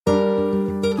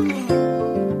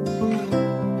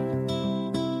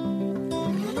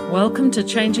Welcome to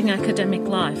Changing Academic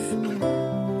Life.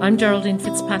 I'm Geraldine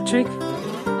Fitzpatrick,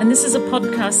 and this is a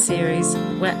podcast series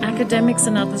where academics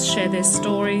and others share their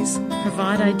stories,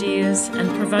 provide ideas, and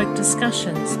provoke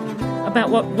discussions about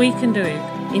what we can do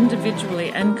individually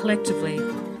and collectively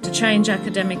to change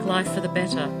academic life for the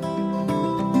better.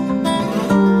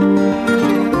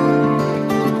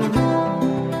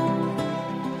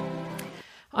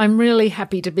 I'm really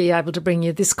happy to be able to bring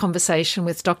you this conversation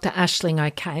with Dr. Aisling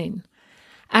O'Kane.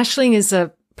 Aisling is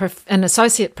an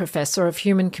Associate Professor of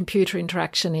Human-Computer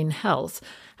Interaction in Health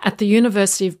at the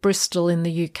University of Bristol in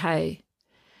the UK.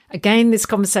 Again, this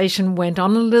conversation went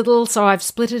on a little, so I've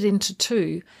split it into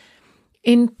two.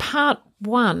 In part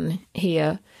one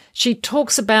here, she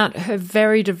talks about her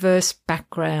very diverse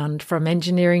background from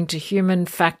engineering to human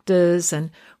factors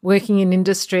and working in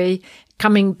industry,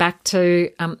 coming back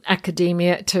to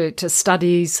academia, to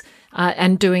studies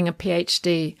and doing a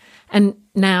PhD, and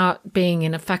now being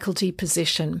in a faculty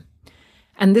position.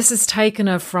 And this has taken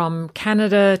her from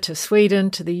Canada to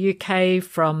Sweden to the UK,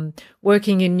 from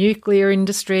working in nuclear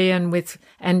industry and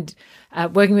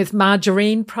working with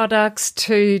margarine products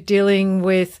to dealing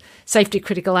with safety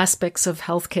critical aspects of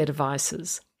healthcare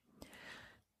devices.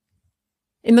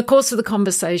 In the course of the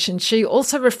conversation, she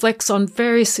also reflects on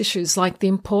various issues like the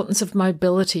importance of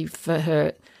mobility for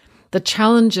her, the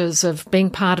challenges of being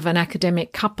part of an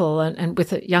academic couple and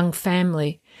with a young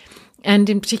family, and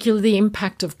in particular the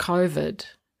impact of COVID.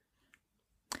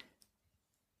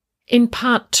 In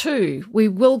part two, we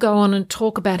will go on and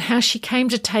talk about how she came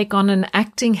to take on an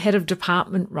acting head of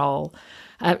department role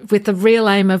with the real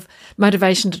aim of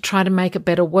motivation to try to make a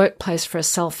better workplace for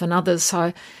herself and others.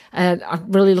 So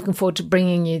I'm really looking forward to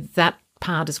bringing you that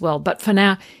part as well. But for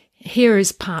now, here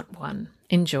is part one.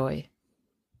 Enjoy.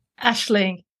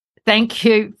 Aisling, thank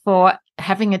you for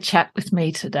having a chat with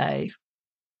me today.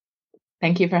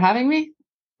 Thank you for having me.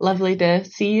 Lovely to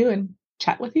see you and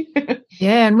chat with you.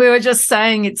 Yeah, and we were just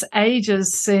saying it's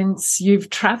ages since you've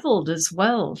travelled as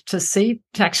well to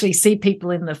actually see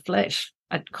people in the flesh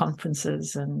at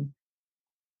conferences. And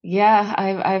yeah,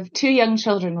 I have two young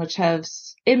children, which have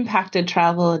impacted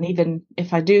travel, and even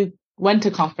if I went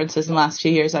to conferences in the last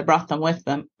few years, I brought them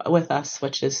with us,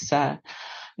 which is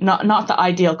not the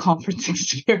ideal conference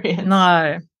experience.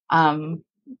 No.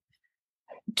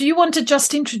 Do you want to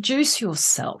just introduce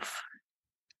yourself?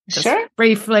 Sure.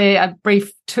 Briefly, a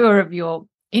brief tour of your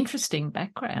interesting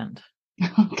background.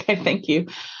 Okay, thank you.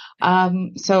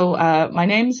 So my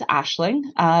name's Aisling.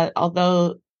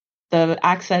 Although the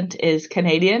accent is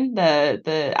Canadian,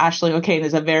 the Aisling O'Kane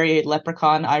is a very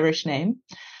leprechaun Irish name.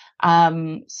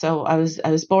 So I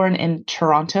was born in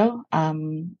Toronto,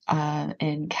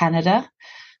 in Canada.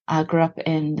 I grew up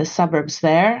in the suburbs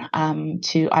there,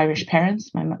 to Irish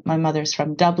parents. My mother's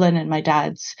from Dublin and my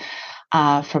dad's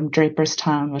from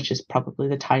Draperstown, which is probably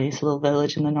the tiniest little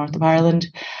village in the north of Ireland.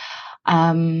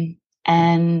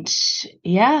 And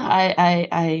yeah,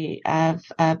 I have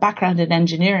a background in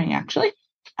engineering actually,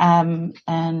 and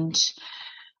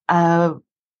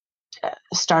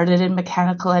started in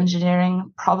mechanical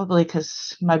engineering probably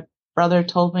because my brother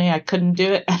told me I couldn't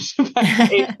do it at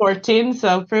about 14,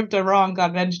 so proved her wrong, got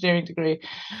an engineering degree.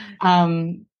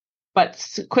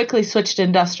 But quickly switched to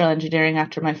industrial engineering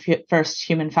after my first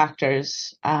human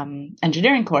factors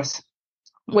engineering course,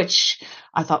 which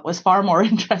I thought was far more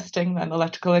interesting than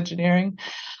electrical engineering.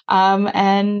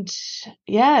 And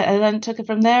then took it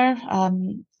from there.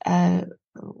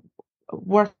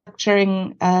 Worked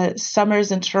during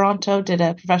summers in Toronto, did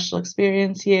a professional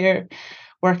experience year,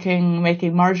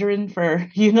 making margarine for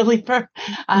Unilever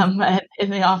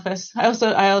in the office.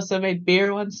 I also made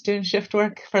beer once doing shift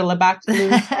work for Labatt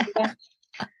Blue.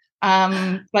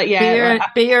 But yeah,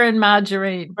 beer and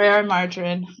margarine. Beer and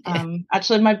margarine.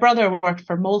 Actually, my brother worked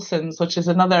for Molson's, which is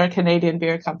another Canadian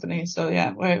beer company. So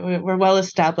yeah, we're well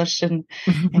established in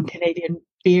Canadian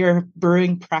beer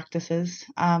brewing practices.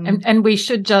 And we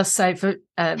should just say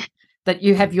that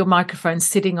you have your microphone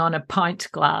sitting on a pint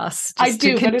glass. I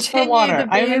do, but it's for water.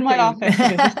 I'm in my office.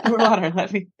 It's for water.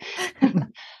 Let me.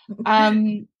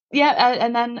 And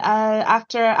then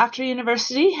after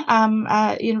university,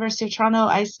 University of Toronto,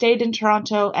 I stayed in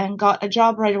Toronto and got a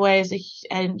job right away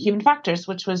in human factors,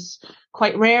 which was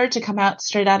quite rare to come out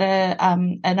straight out of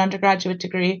an undergraduate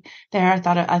degree there. I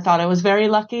thought I was very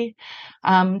lucky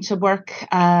to work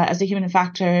as a human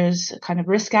factors kind of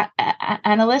risk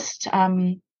analyst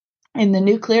in the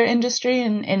nuclear industry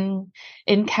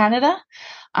in Canada.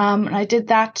 And I did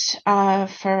that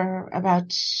for about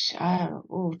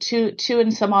 2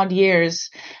 and some odd years,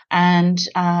 and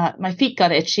my feet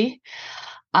got itchy.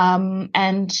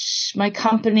 And my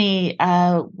company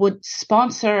would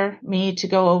sponsor me to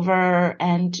go over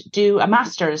and do a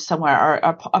master's somewhere,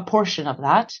 or a portion of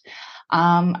that.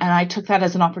 And I took that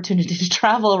as an opportunity to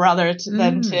travel rather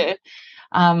than to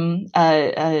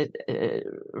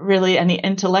really any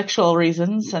intellectual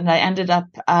reasons. And I ended up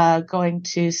going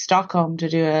to Stockholm to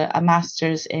do a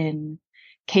master's in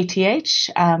KTH,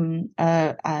 in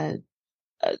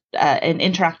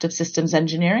interactive systems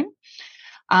engineering.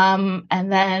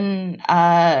 And then,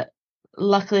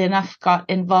 luckily enough, got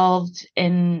involved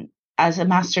as a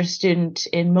master's student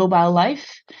in mobile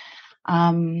life,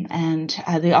 and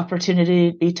had the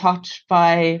opportunity to be taught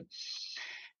by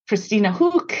Christina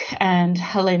Hook and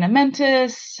Helena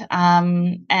Mentis,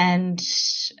 and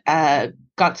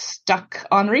got stuck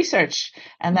on research.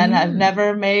 And then I've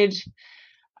never made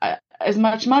as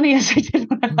much money as I did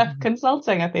when I left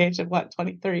consulting at the age of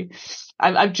 23.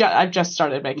 I've just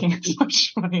started making as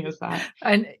much money as that.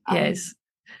 And yes,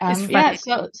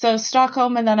 so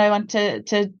Stockholm, and then I went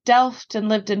to Delft and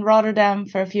lived in Rotterdam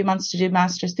for a few months to do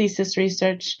master's thesis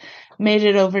research. Made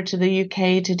it over to the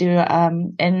UK to do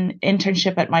an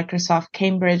internship at Microsoft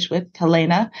Cambridge with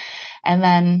Helena, and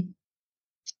then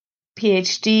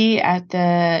PhD at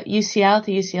the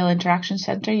UCL Interaction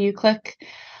Centre, UCLIC.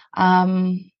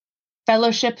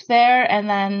 Fellowship there, and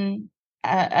then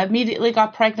immediately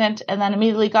got pregnant, and then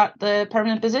immediately got the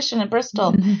permanent position in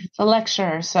Bristol, the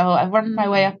lecturer. So I've worked my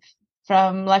way up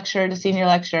from lecturer to senior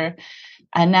lecturer,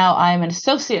 and now I'm an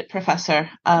associate professor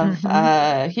of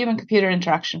human-computer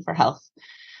interaction for health.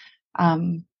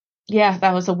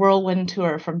 That was a whirlwind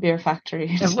tour from Beer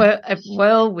Factory. A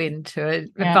whirlwind tour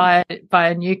by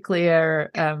a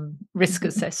nuclear risk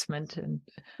assessment, and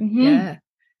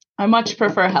I much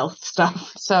prefer health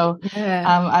stuff. So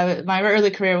my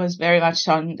early career was very much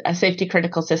on safety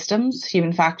critical systems,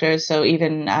 human factors. So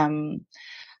even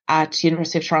at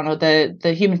University of Toronto,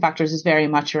 the human factors is very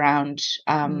much around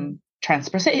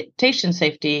transportation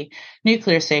safety,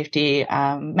 nuclear safety,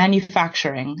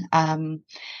 manufacturing.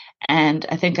 And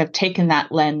I think I've taken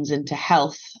that lens into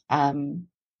health.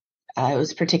 I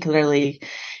was particularly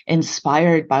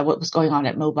inspired by what was going on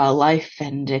at Mobile Life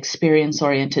and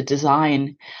experience-oriented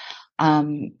design,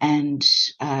 and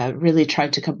really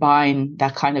tried to combine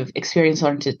that kind of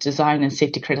experience-oriented design and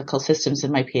safety-critical systems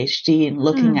in my PhD, and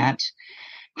looking at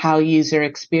how user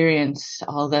experience,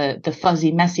 all the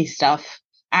fuzzy, messy stuff,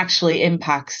 actually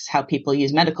impacts how people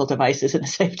use medical devices in a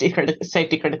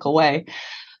safety-critical way.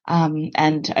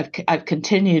 And I've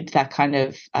continued that kind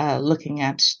of looking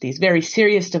at these very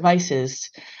serious devices,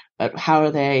 but how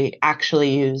are they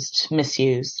actually used,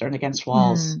 misused, thrown against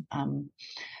walls,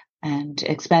 and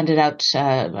expanded out.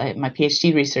 My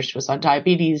PhD research was on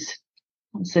diabetes.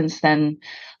 And since then,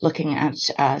 looking at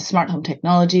smart home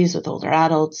technologies with older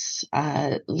adults,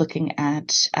 looking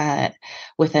at,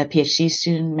 with a PhD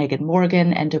student, Megan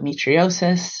Morgan,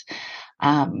 endometriosis,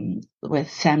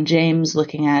 with Sam James,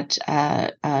 looking at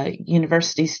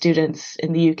university students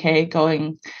in the UK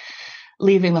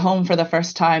leaving the home for the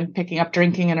first time, picking up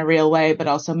drinking in a real way, but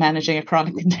also managing a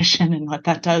chronic condition and what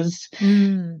that does.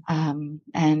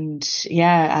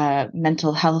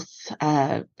 Mental health,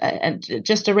 and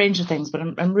just a range of things. But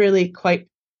I'm really quite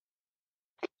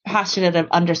passionate of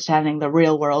understanding the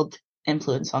real world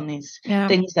influence on these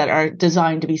things that are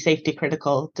designed to be safety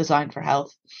critical, designed for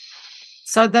health.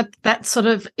 So that sort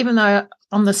of, even though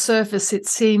on the surface it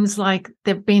seems like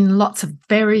there've been lots of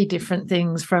very different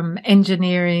things, from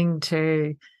engineering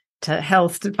to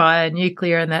health to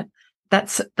bionuclear, and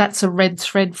that's a red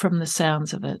thread from the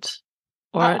sounds of it,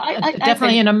 or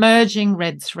definitely an emerging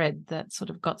red thread that sort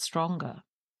of got stronger.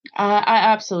 I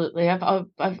absolutely.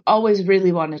 I've always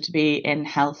really wanted to be in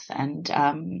health,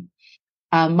 and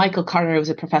Michael Carter was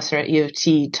a professor at U of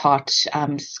T, taught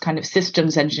kind of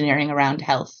systems engineering around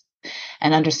health,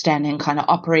 and understanding kind of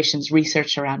operations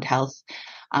research around health.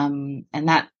 And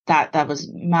that was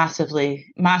massively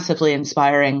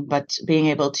inspiring, but being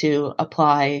able to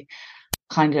apply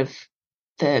the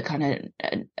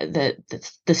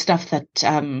stuff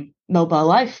that Mobile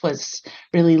Life was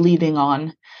really leading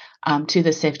on to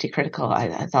the safety critical,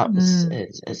 I thought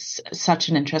is such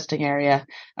an interesting area.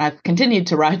 I've continued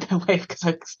to ride that wave because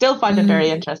I still find it very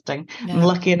interesting. Yeah. I'm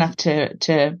lucky enough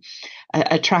to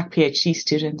attract PhD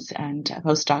students and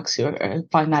postdocs who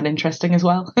find that interesting as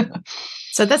well.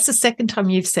 So that's the second time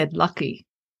you've said lucky.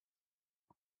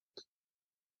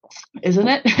 Isn't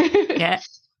it? Yeah.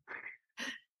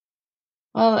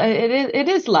 Well, it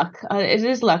is luck. It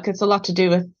is luck. It's a lot to do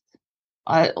with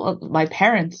my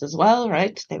parents as well,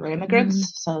 right? They were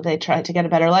immigrants, so they tried to get a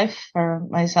better life for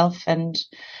myself and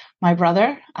my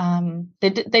brother. They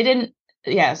didn't.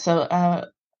 Yeah. So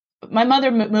my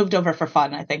mother moved over for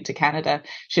fun, I think, to Canada.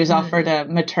 She was offered a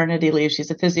maternity leave.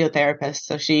 She's a physiotherapist,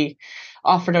 so she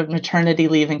offered a maternity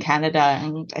leave in Canada,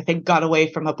 and I think got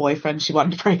away from a boyfriend she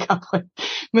wanted to break up with,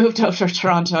 moved over to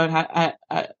Toronto,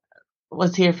 and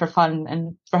was here for fun,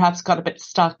 and perhaps got a bit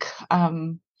stuck.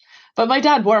 But my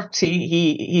dad worked.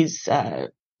 I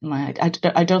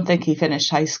don't think he finished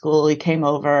high school. He came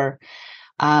over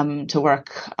to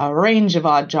work a range of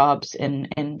odd jobs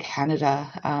in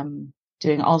Canada,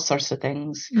 doing all sorts of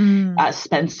things.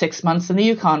 Spent 6 months in the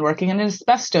Yukon working in an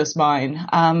asbestos mine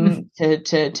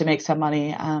to make some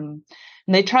money. And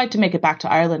they tried to make it back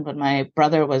to Ireland when my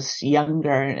brother was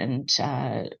younger, and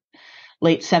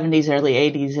late 70s, early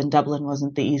 80s, and Dublin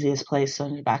wasn't the easiest place, so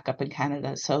ended back up in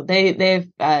Canada. So they've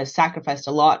sacrificed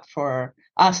a lot for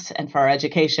us and for our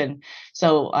education.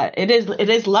 So it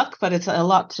is luck, but it's a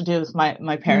lot to do with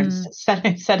my parents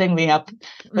setting me up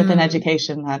with an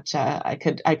education that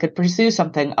I could pursue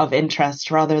something of interest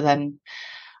rather than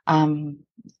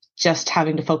just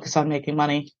having to focus on making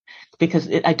money, because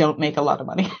I don't make a lot of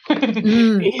money. I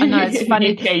know, it's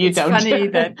funny. It's funny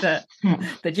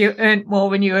that you earned more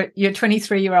when your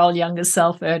 23-year-old younger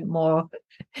self earned more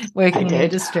working in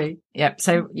industry. Yep.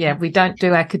 So yeah, we don't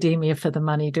do academia for the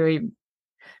money, do we?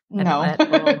 No,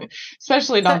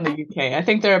 especially not in the UK. I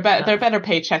think there are better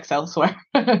paychecks elsewhere.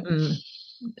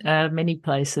 Many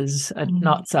places are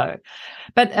not so.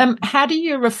 But how do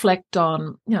you reflect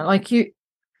on, like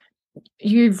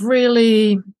you've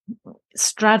really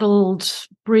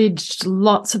bridged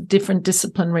lots of different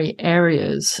disciplinary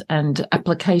areas and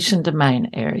application domain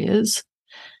areas.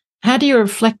 How do you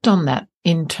reflect on that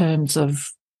in terms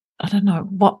of, I don't know,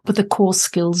 what were the core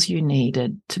skills you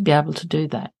needed to be able to do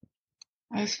that?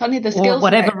 It's funny, the skills, or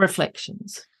whatever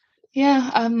reflections. Yeah,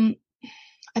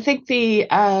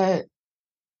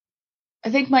 I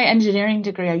think my engineering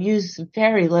degree I use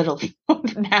very little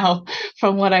now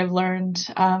from what I've learned.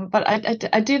 But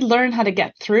I did learn how to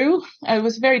get through. It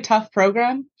was a very tough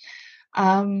program.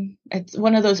 It's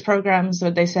one of those programs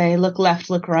where they say, look left,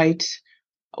 look right.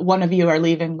 One of you are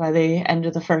leaving by the end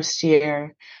of the first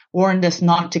year. Warned us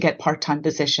not to get part-time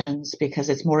positions because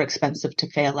it's more expensive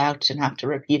to fail out and have to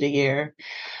repeat a year.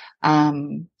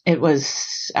 It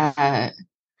was,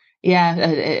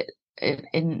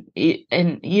 in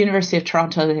University of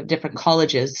Toronto, they have different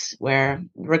colleges where,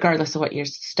 regardless of what you're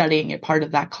studying, you're part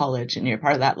of that college and you're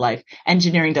part of that life.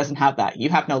 Engineering doesn't have that. You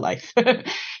have no life.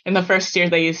 In the first year,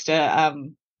 they used to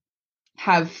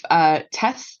have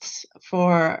tests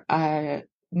for, I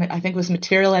think it was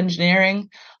material engineering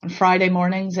on Friday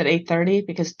mornings at 8:30,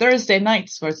 because Thursday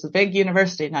nights was the big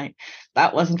university night.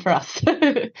 That wasn't for us.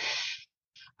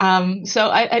 So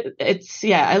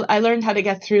I learned how to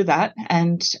get through that.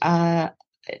 And,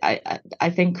 I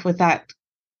think with that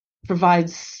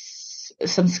provides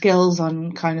some skills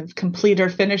on kind of completer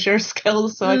finisher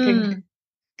skills. So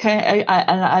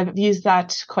I've used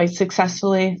that quite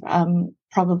successfully,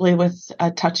 probably with a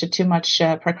touch of too much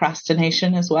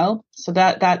procrastination as well. So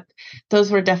those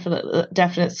were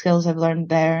definite skills I've learned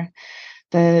there.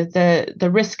 The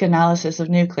risk analysis of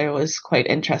nuclear was quite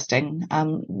interesting,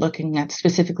 looking at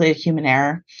specifically human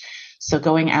error. So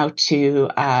going out to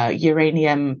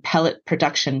uranium pellet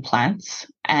production plants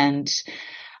and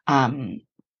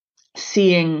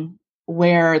seeing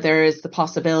where there is the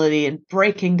possibility, and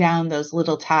breaking down those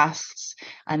little tasks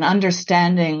and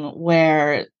understanding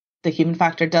where the human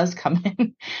factor does come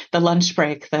in. The lunch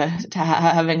break,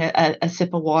 having a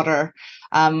sip of water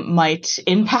might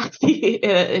impact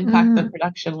the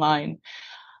production line.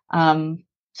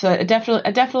 So it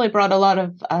definitely brought a lot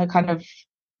of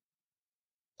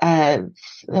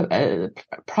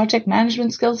project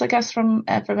management skills, I guess, from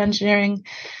engineering.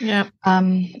 Yeah.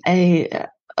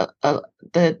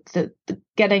 The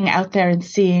getting out there and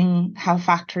seeing how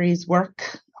factories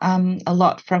work. A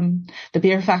lot from the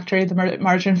beer factory, the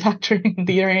margarine factory,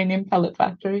 the uranium pellet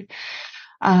factory.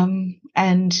 And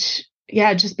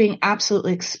yeah, just being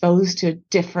absolutely exposed to a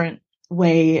different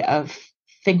way of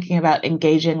thinking about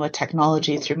engaging with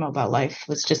technology through mobile life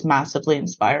was just massively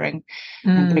inspiring,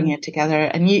 and bringing it together.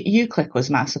 And UCLIC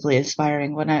was massively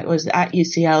inspiring. When I was at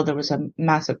UCL, there was a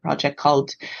massive project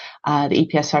called the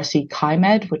EPSRC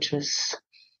CHIMED, which was,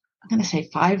 I'm going to say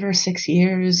 5 or 6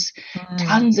 years,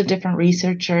 tons of different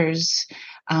researchers,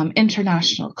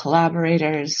 international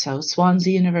collaborators. So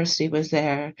Swansea University was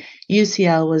there,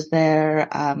 UCL was there,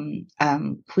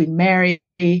 Queen Mary,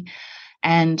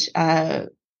 and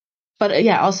but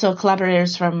yeah, also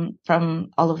collaborators from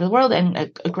all over the world.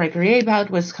 And Gregory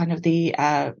Abad was kind of the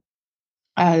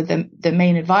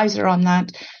main advisor on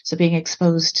that. So being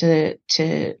exposed to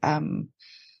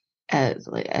a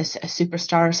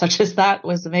superstar such as that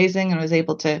was amazing, and I was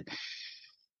able to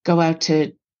go out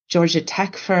to Georgia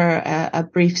Tech for a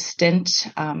brief stint.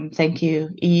 Thank you,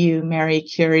 EU Marie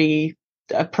Curie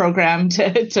program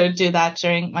to do that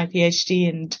during my PhD,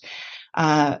 and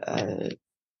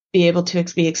be able to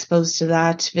be exposed to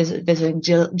that, visiting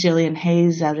Gillian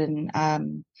Hayes out in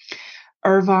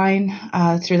Irvine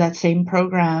through that same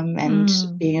program, and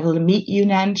being able to meet Yu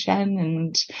Nanchen,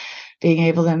 and being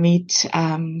able to meet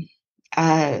Sun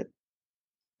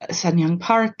Young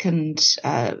Park, and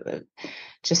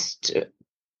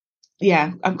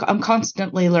I'm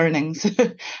constantly learning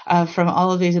from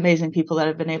all of these amazing people that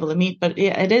I've been able to meet. But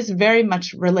yeah, it is very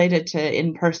much related to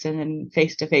in-person and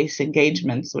face-to-face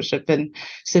engagements, which have been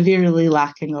severely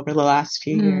lacking over the last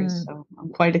few years. So I'm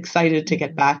quite excited to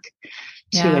get back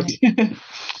to it.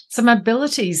 Some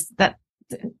abilities, that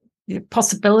the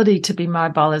possibility to be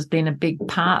mobile has been a big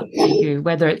part for you,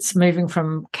 whether it's moving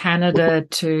from Canada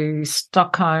to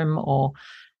Stockholm or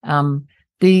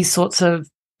these sorts of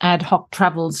ad hoc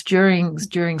travels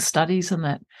during studies and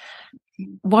that.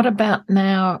 What about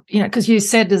now, because you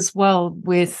said as well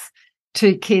with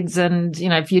 2 kids and,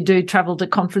 if you do travel to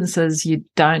conferences, you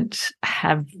don't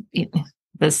have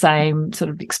the same sort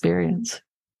of experience.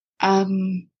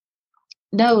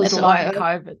 No. So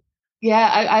COVID.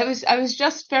 Yeah, I was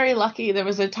just very lucky. There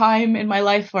was a time in my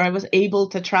life where I was able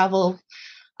to travel.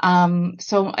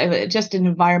 Just an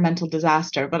environmental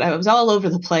disaster, but I was all over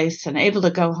the place and able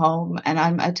to go home. And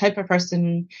I'm a type of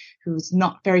person who's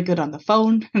not very good on the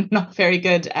phone, not very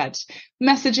good at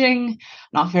messaging,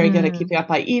 not very good at keeping up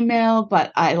by email,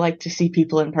 but I like to see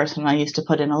people in person. I used to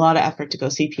put in a lot of effort to go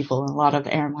see people and a lot of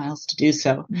air miles to do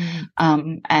so.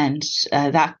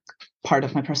 That part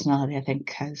of my personality, I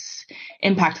think, has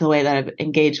impacted the way that I've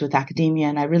engaged with academia.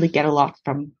 And I really get a lot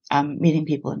from meeting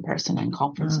people in person and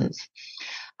conferences.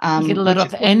 You get a lot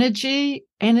of energy,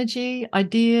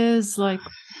 ideas, like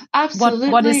absolutely.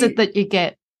 What is it that you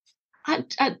get?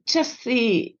 Just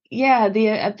the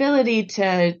ability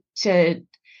to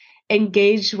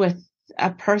engage with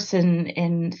a person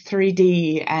in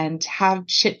 3D and have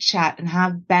chit chat and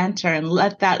have banter and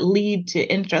let that lead to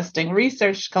interesting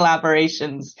research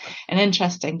collaborations and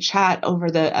interesting chat over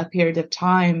a period of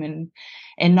time,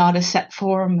 and not a set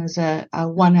form as a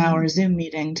 1 hour Zoom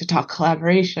meeting to talk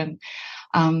collaboration.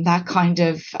 That kind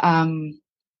of,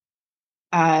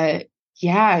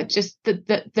 just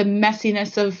the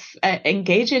messiness of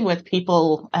engaging with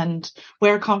people and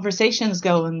where conversations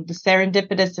go and the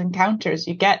serendipitous encounters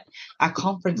you get at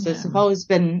conferences have always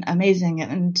been amazing,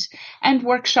 and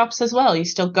workshops as well. You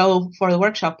still go for the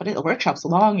workshop, but the workshop's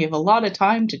long. You have a lot of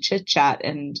time to chit chat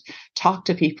and talk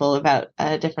to people about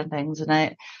different things.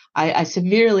 And I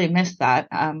severely miss that.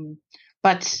 I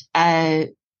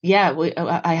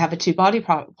have a 2-body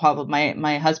problem.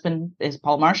 My husband is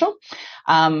Paul Marshall,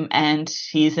 and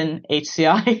he's an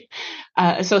HCI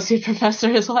associate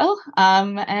professor as well.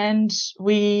 And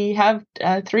we have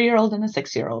a 3-year-old and a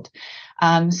 6-year-old.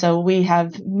 So we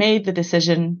have made the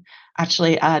decision.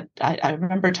 Actually, I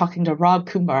remember talking to Rob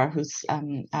Kumbar, who's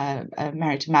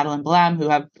married to Madeline Blam, who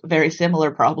have a very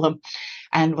similar problem.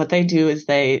 And what they do is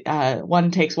they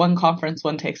one takes one conference,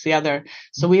 one takes the other.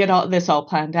 So we had this all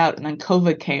planned out, and then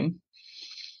COVID came,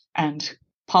 and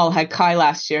Paul had Kai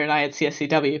last year, and I had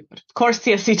CSCW. But of course,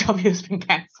 CSCW has been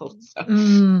cancelled,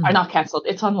 or not cancelled.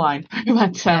 It's online,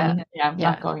 but I'm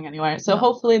not going anywhere. So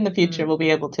hopefully, in the future, we'll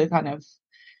be able to kind of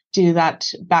do that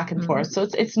back and forth. So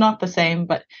it's not the same,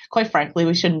 but quite frankly,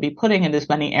 we shouldn't be putting in as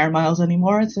many air miles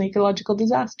anymore. It's an ecological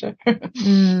disaster.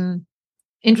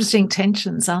 Interesting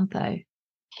tensions, aren't they?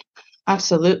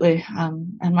 Absolutely.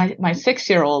 And my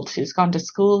 6-year-old who's gone to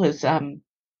school is,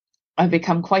 I've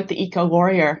become quite the eco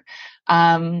warrior.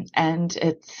 And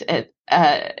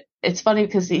it's funny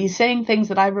because he's saying things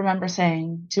that I remember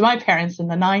saying to my parents in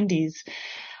the 90s.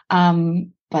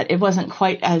 But it wasn't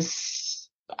quite as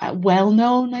well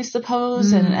known, I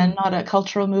suppose, and not a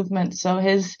cultural movement. So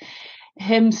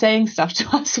him saying stuff to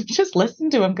us, we just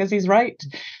listen to him because he's right.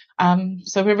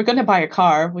 So we were going to buy a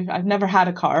car. I've never had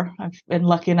a car. I've been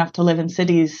lucky enough to live in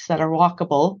cities that are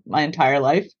walkable my entire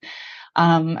life.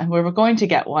 And we were going to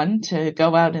get one to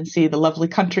go out and see the lovely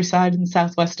countryside in the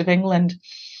southwest of England.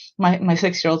 My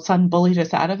 6-year-old son bullied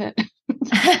us out of it.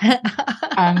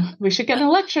 We should get an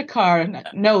electric car.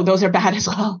 No, those are bad as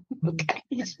well. Okay.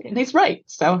 He's right.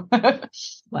 So.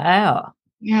 Wow.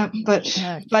 Yeah, but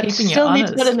still need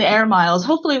to put in the air miles.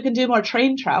 Hopefully we can do more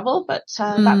train travel, but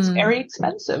that's very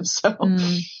expensive. So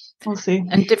we'll see.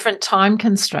 And different time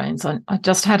constraints. I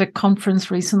just had a conference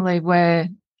recently where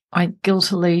I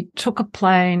guiltily took a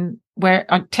plane where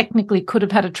I technically could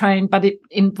have had a train, but it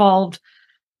involved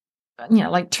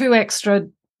like 2 extra,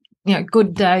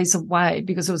 good days away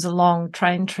because it was a long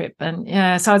train trip.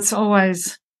 And so it's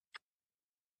always,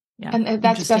 and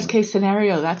that's best case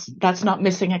scenario. That's not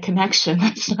missing a connection.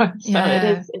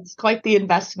 It's quite the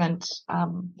investment,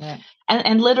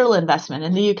 and literal investment.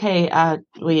 In the UK,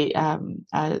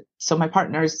 so my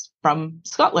partner's from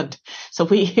Scotland, so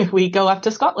we go up to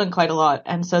Scotland quite a lot,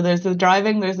 and so there's the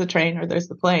driving, there's the train, or there's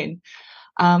the plane.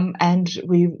 And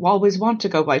we always want to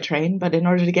go by train, but in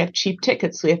order to get cheap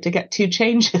tickets, we have to get 2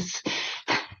 changes.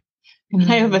 And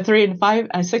I have a 3 and 5,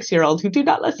 a 6-year-old who do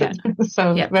not listen.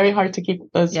 So very hard to keep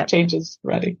those changes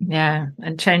ready. Yeah.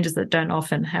 And changes that don't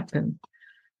often happen.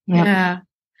 Yeah.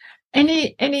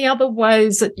 Any other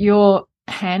ways that you're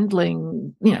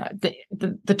handling, the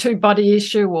 2-body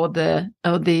issue or the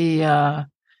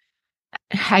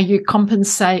how you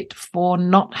compensate for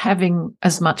not having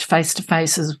as much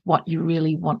face-to-face as what you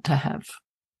really want to have?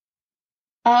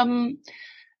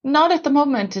 Not at the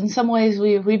moment. In some ways,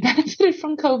 we benefited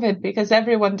from COVID because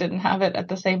everyone didn't have it at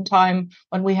the same time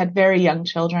when we had very young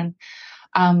children.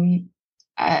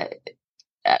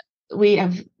 We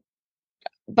have,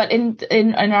 but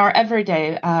in our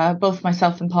everyday, both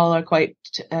myself and Paul are quite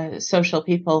social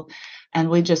people, and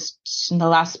we just in the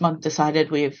last month decided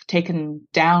we've taken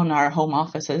down our home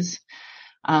offices.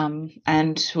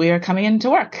 And we are coming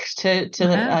into work it's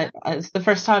the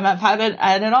first time I've had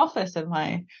an office in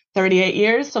my 38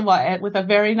 years. So with a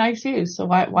very nice view. So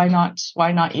why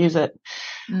not use it,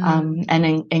 and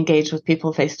engage with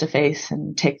people face to face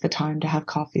and take the time to have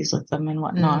coffees with them and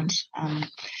whatnot.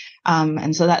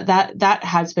 And so that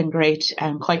has been great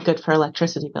and quite good for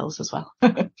electricity bills as well.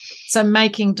 So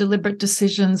making deliberate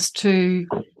decisions to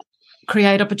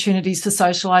create opportunities for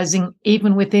socializing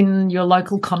even within your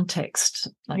local context.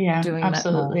 Doing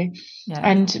absolutely. That more.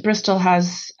 And Bristol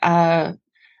has a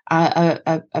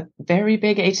very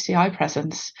big HCI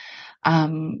presence,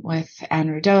 with Anne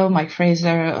Rudeau, Mike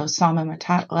Fraser, Osama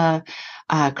Matatla,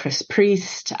 Chris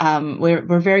Priest.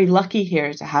 We're very lucky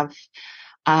here to have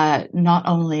not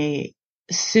only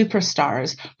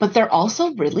superstars, but they're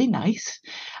also really nice.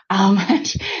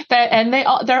 And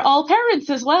they're all parents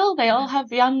as well. They all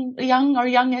have young or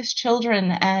youngish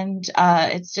children. And,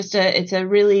 it's a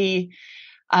really,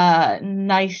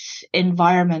 nice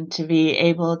environment to be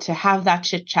able to have that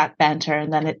chit chat banter,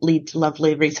 and then it leads to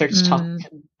lovely research talk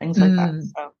and things like that.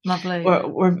 So lovely.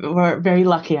 We're very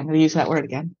lucky. I'm going to use that word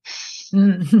again.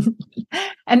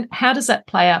 And how does that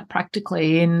play out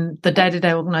practically in the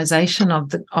day-to-day organisation of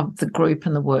the group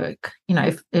and the work?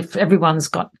 If everyone's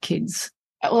got kids.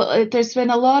 Well, there's been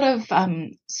a lot of,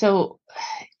 so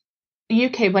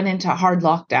UK went into hard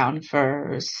lockdown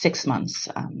for 6 months,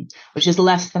 which is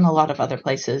less than a lot of other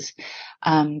places.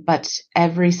 But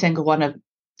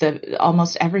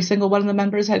almost every single one of the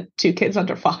members had 2 kids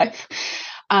under 5.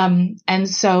 And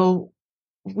so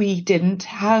we didn't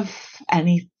have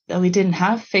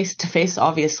face-to-face,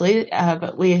 obviously,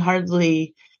 but we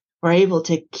hardly were able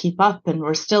to keep up, and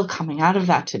we're still coming out of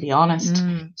that, to be honest.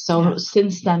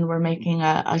 Since then, we're making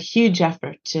a huge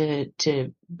effort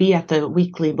to be at the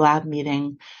weekly lab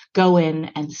meeting, go in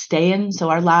and stay in.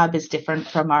 So our lab is different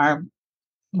from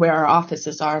where our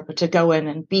offices are, but to go in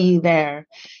and be there,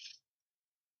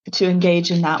 to engage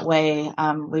in that way.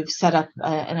 We've set up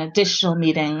an additional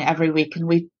meeting every week, and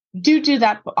we do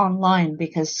that online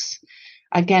because,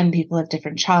 again, people have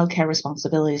different childcare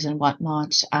responsibilities and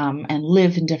whatnot, and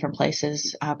live in different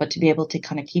places. But to be able to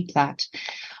kind of keep that,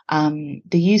 the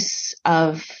use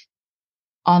of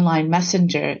online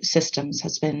messenger systems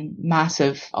has been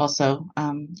massive also,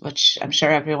 which I'm sure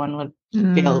everyone would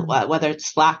feel, whether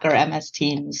it's Slack or MS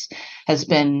Teams, has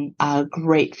been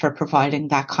great for providing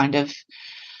that kind of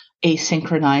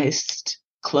asynchronized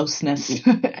closeness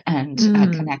and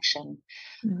connection.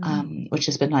 Which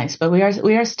has been nice, but we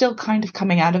are still kind of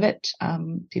coming out of it.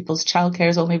 People's childcare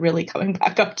is only really coming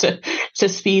back up to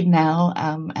speed now,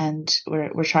 and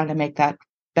we're trying to make that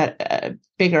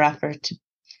bigger effort to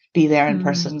be there in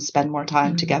person, spend more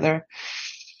time together.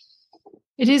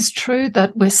 It is true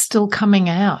that we're still coming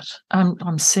out.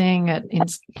 I'm seeing it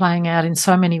playing out in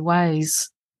so many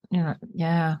ways.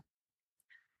 Yeah,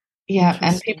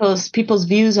 and people's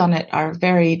views on it are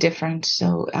very different.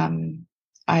 So,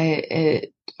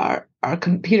 our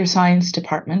computer science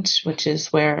department, which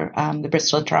is where the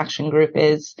Bristol Interaction Group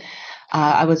is,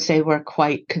 I would say we're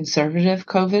quite conservative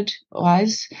COVID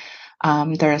wise.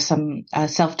 There are some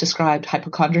self-described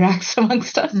hypochondriacs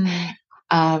amongst us.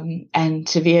 And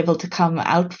to be able to come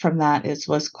out from that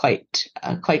was quite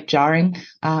jarring.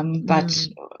 But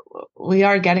we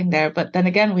are getting there. But then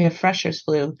again, we have Freshers'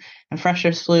 flu, and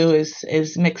Freshers' flu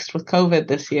is mixed with COVID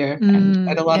this year, and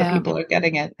quite a lot of people are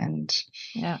getting it. And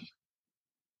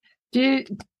Do you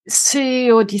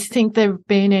see, or do you think there have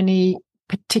been any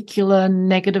particular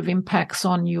negative impacts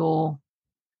on your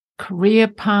career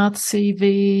path,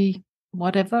 CV,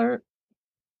 whatever?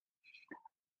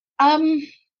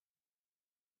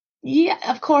 Yeah,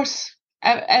 of course.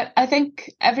 I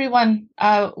think everyone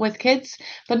with kids,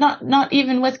 but not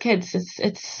even with kids.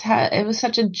 It was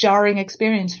such a jarring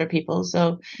experience for people.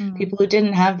 So people who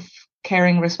didn't have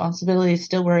caring responsibilities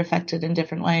still were affected in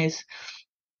different ways.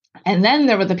 And then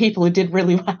there were the people who did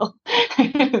really well,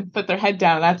 put their head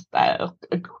down. That's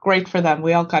great for them.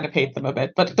 We all kind of hate them a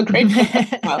bit, but great for them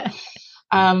as well.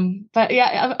 But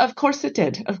yeah, of course it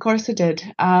did. Of course it did.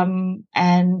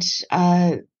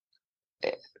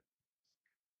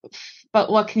 But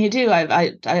what can you do?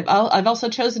 I've also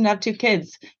chosen to have 2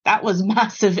 kids. That was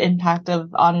massive impact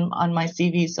on my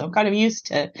CV. So I'm kind of used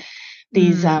to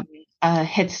these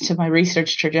hits to my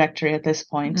research trajectory at this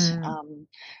point.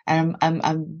 And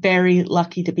I'm very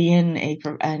lucky to be in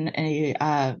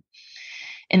a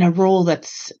role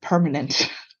that's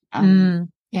permanent.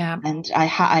 Yeah, and I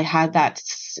had that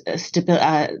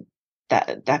stability,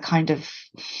 that kind of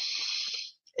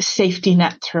safety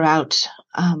net throughout,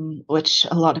 which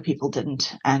a lot of people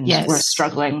didn't, and were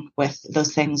struggling with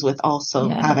those things, with also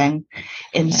having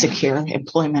insecure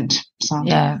employment. So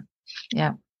yeah.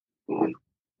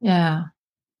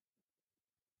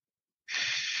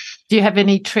 Do you have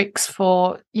any tricks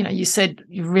for, you said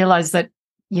you realize that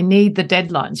you need the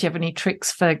deadlines. Do you have any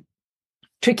tricks for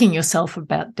tricking yourself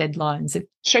about deadlines?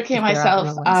 Tricking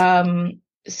myself.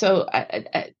 So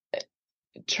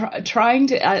trying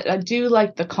to, I do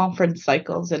like the conference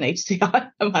cycles in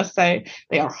HCI. I must say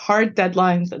they are hard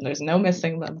deadlines and there's no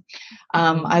missing them.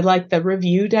 I like the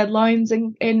review deadlines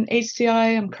in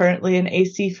HCI. I'm currently in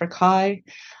AC for CHI.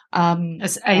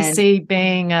 As AC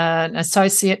being an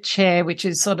associate chair, which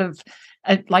is sort of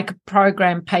like a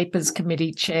program papers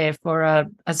committee chair for a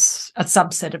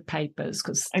subset of papers,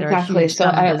 because there are huge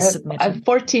numbers submitted. I have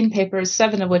 14 papers,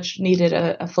 7 of which needed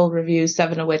a full review,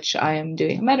 7 of which I am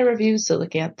doing a meta review, so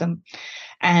looking at them.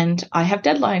 And I have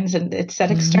deadlines, and it's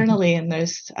set externally, and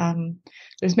there's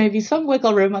maybe some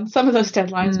wiggle room on some of those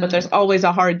deadlines, but there's always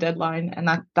a hard deadline, and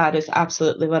that is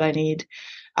absolutely what I need.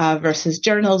 Versus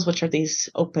journals, which are these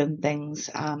open things.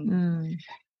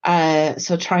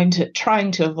 So trying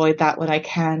to avoid that when I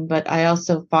can, but I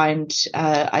also find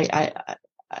I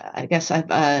guess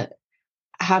I've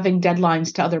having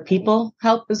deadlines to other people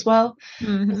help as well.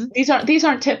 These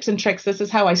aren't tips and tricks. This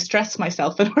is how I stress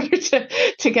myself in order to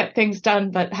get things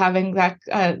done. But having that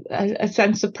a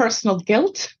sense of personal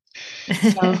guilt.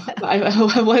 So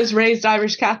I was raised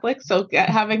Irish Catholic, so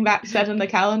having that set in the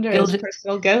calendar as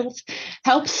personal guilt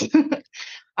helps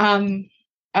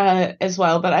as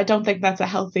well. But I don't think that's a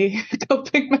healthy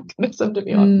coping mechanism, to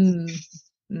be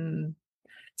honest.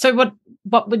 So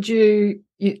what would you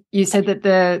said that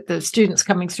the students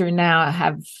coming through now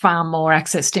have far more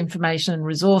access to information and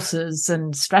resources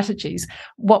and strategies.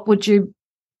 What would you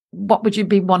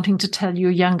be wanting to tell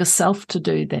your younger self to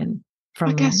do then?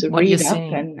 I guess read up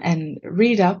and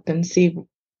read up and see.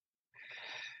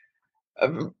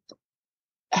 I'm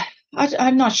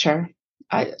not sure.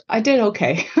 I did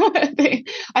okay.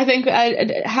 I think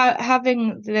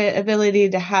having the ability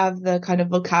to have the kind of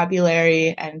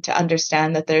vocabulary and to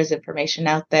understand that there's information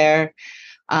out there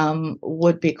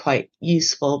would be quite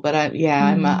useful. But I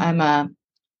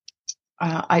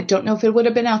don't know if it would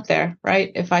have been out there,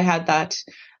 right? If I had that.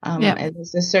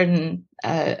 There's a certain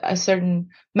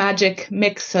magic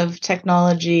mix of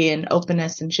technology and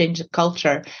openness and change of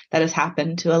culture that has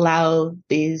happened to allow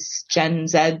these Gen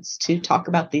Zs to talk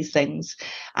about these things.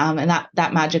 And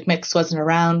that magic mix wasn't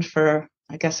around for,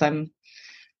 I guess I'm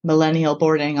millennial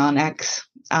boarding on X.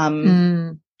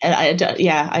 And I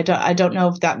don't know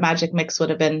if that magic mix would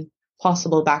have been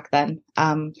possible back then.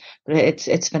 But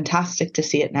it's fantastic to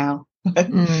see it now.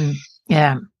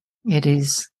 Yeah, it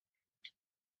is.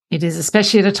 It is,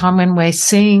 especially at a time when we're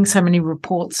seeing so many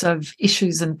reports of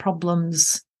issues and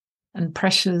problems and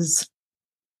pressures.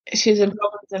 Issues and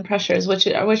problems and pressures, which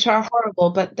are horrible,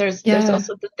 but there's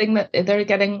also the thing that they're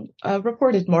getting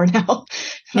reported more now.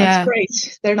 That's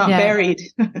great. They're not buried.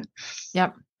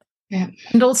 Yep. Yeah.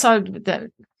 And also,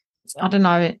 I don't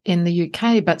know in the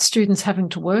UK, but students having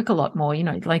to work a lot more.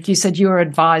 Like you said, you were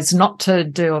advised not to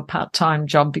do a part-time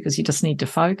job because you just need to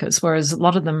focus, whereas a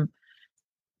lot of them,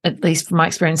 at least from my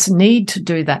experience, need to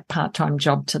do that part-time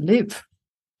job to live,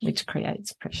 which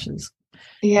creates pressures.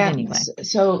 Yeah. Anyway.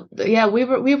 So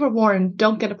we were warned,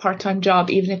 don't get a part-time job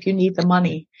even if you need the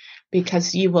money.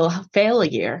 because you will fail a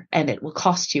year and it will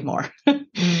cost you more.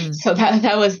 So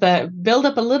that was the build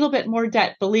up a little bit more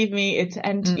debt. Believe me,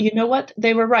 you know what?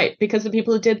 They were right, because the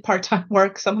people who did part-time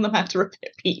work, some of them had to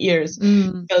repeat years.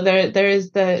 So there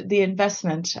is the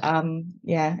investment. And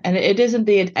it isn't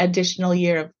the additional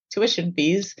year of tuition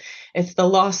fees. It's the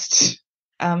lost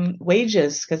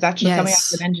wages, because actually coming out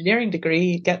with an engineering degree,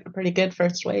 you get a pretty good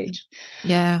first wage.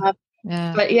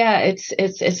 But yeah,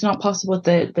 it's not possible.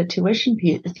 The tuition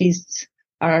fees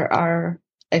are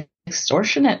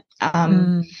extortionate.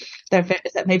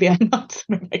 Maybe I'm not.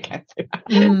 I can't say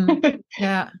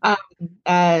that.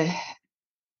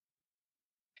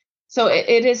 So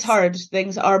it is hard.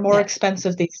 Things are more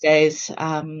expensive these days.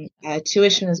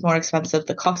 Tuition is more expensive.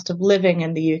 The cost of living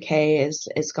in the UK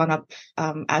is gone up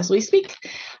as we speak.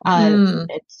 They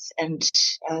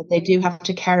do have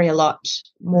to carry a lot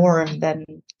more than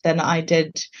I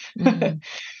did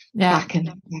back in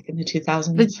the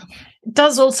 2000s. It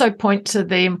does also point to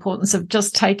the importance of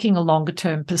just taking a longer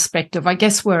term perspective, I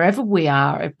guess, wherever we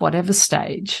are at whatever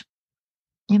stage.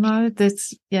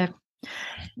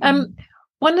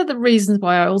 One of the reasons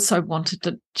why I also wanted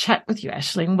to chat with you,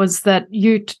 Aisling, was that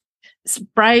you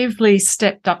bravely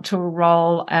stepped up to a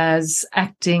role as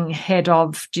acting head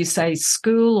of, do you say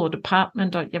school or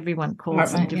department? Everyone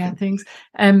calls them different things.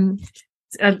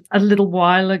 A little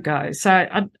while ago. So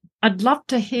I'd love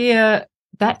to hear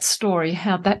that story,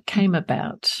 how that came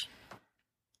about.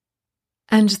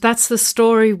 And that's the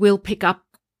story we'll pick up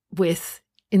with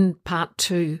in part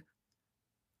 2.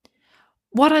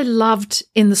 What I loved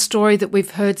in the story that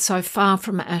we've heard so far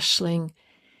from Aisling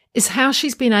is how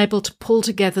she's been able to pull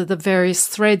together the various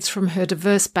threads from her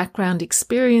diverse background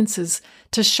experiences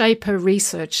to shape her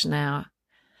research now.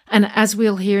 And as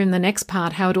we'll hear in the next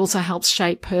part, how it also helps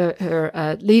shape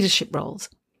her leadership roles.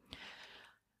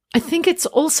 I think it's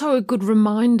also a good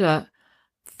reminder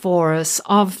for us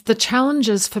of the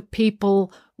challenges for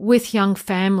people with young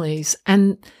families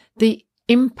and the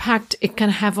impact it can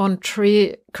have on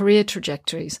career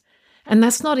trajectories. And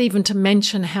that's not even to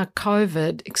mention how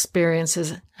COVID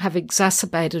experiences have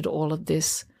exacerbated all of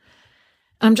this.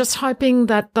 I'm just hoping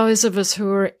that those of us who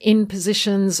are in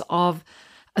positions of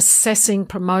assessing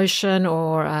promotion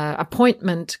or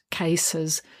appointment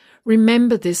cases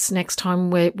remember this next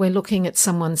time we're looking at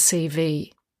someone's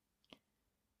CV.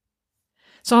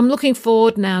 So I'm looking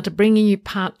forward now to bringing you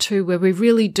part 2, where we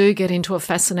really do get into a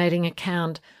fascinating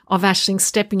account of Aisling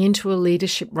stepping into a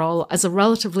leadership role as a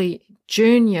relatively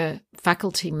junior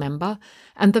faculty member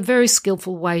and the very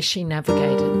skillful way she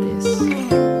navigated this.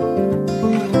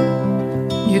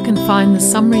 You can find the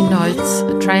summary notes,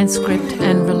 a transcript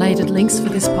and related links for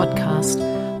this podcast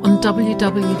on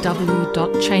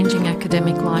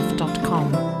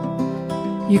www.changingacademiclife.com.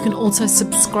 You can also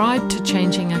subscribe to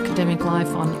Changing Academic Life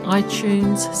on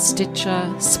iTunes,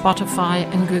 Stitcher, Spotify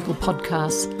and Google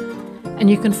Podcasts. And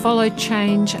you can follow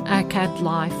Change ACAD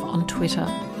Life on Twitter.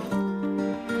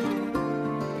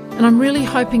 And I'm really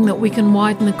hoping that we can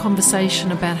widen the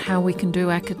conversation about how we can do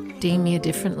academia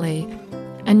differently.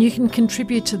 And you can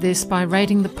contribute to this by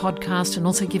rating the podcast and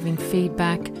also giving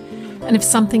feedback. And if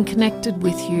something connected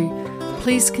with you,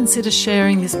 please consider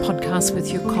sharing this podcast with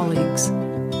your colleagues.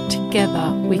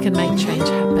 Together, we can make change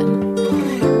happen.